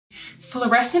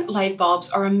Fluorescent light bulbs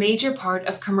are a major part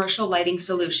of commercial lighting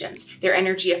solutions. They're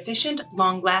energy efficient,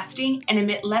 long-lasting, and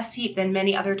emit less heat than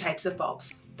many other types of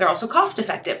bulbs. They're also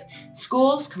cost-effective.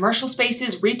 Schools, commercial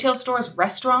spaces, retail stores,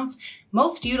 restaurants,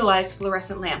 most utilize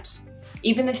fluorescent lamps.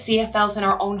 Even the CFLs in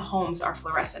our own homes are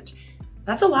fluorescent.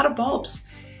 That's a lot of bulbs.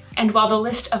 And while the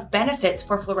list of benefits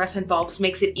for fluorescent bulbs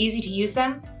makes it easy to use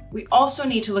them, we also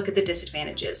need to look at the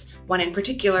disadvantages, one in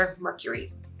particular,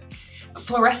 mercury.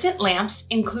 Fluorescent lamps,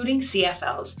 including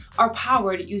CFLs, are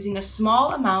powered using a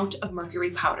small amount of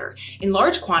mercury powder. In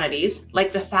large quantities,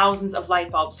 like the thousands of light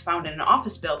bulbs found in an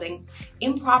office building,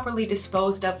 improperly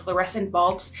disposed of fluorescent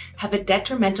bulbs have a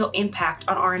detrimental impact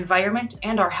on our environment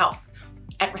and our health.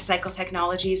 At Recycle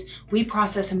Technologies, we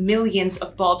process millions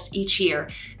of bulbs each year,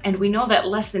 and we know that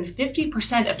less than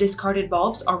 50% of discarded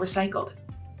bulbs are recycled.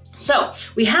 So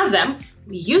we have them,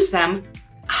 we use them.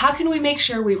 How can we make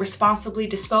sure we responsibly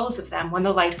dispose of them when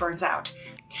the light burns out?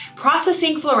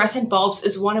 Processing fluorescent bulbs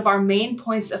is one of our main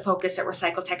points of focus at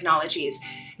Recycle Technologies.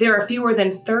 There are fewer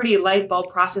than 30 light bulb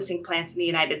processing plants in the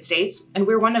United States, and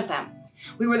we're one of them.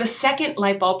 We were the second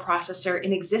light bulb processor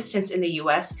in existence in the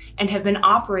US and have been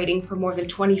operating for more than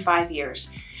 25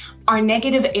 years. Our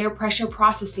negative air pressure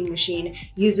processing machine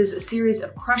uses a series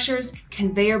of crushers,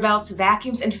 conveyor belts,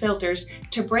 vacuums, and filters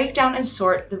to break down and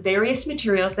sort the various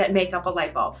materials that make up a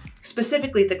light bulb,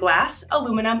 specifically the glass,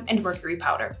 aluminum, and mercury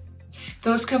powder.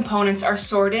 Those components are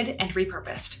sorted and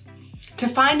repurposed. To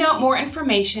find out more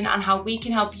information on how we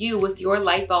can help you with your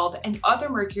light bulb and other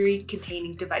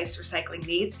mercury-containing device recycling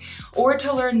needs, or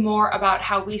to learn more about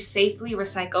how we safely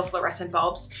recycle fluorescent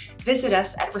bulbs, visit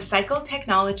us at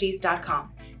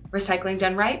recycletechnologies.com. Recycling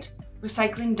done right,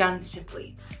 recycling done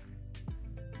simply.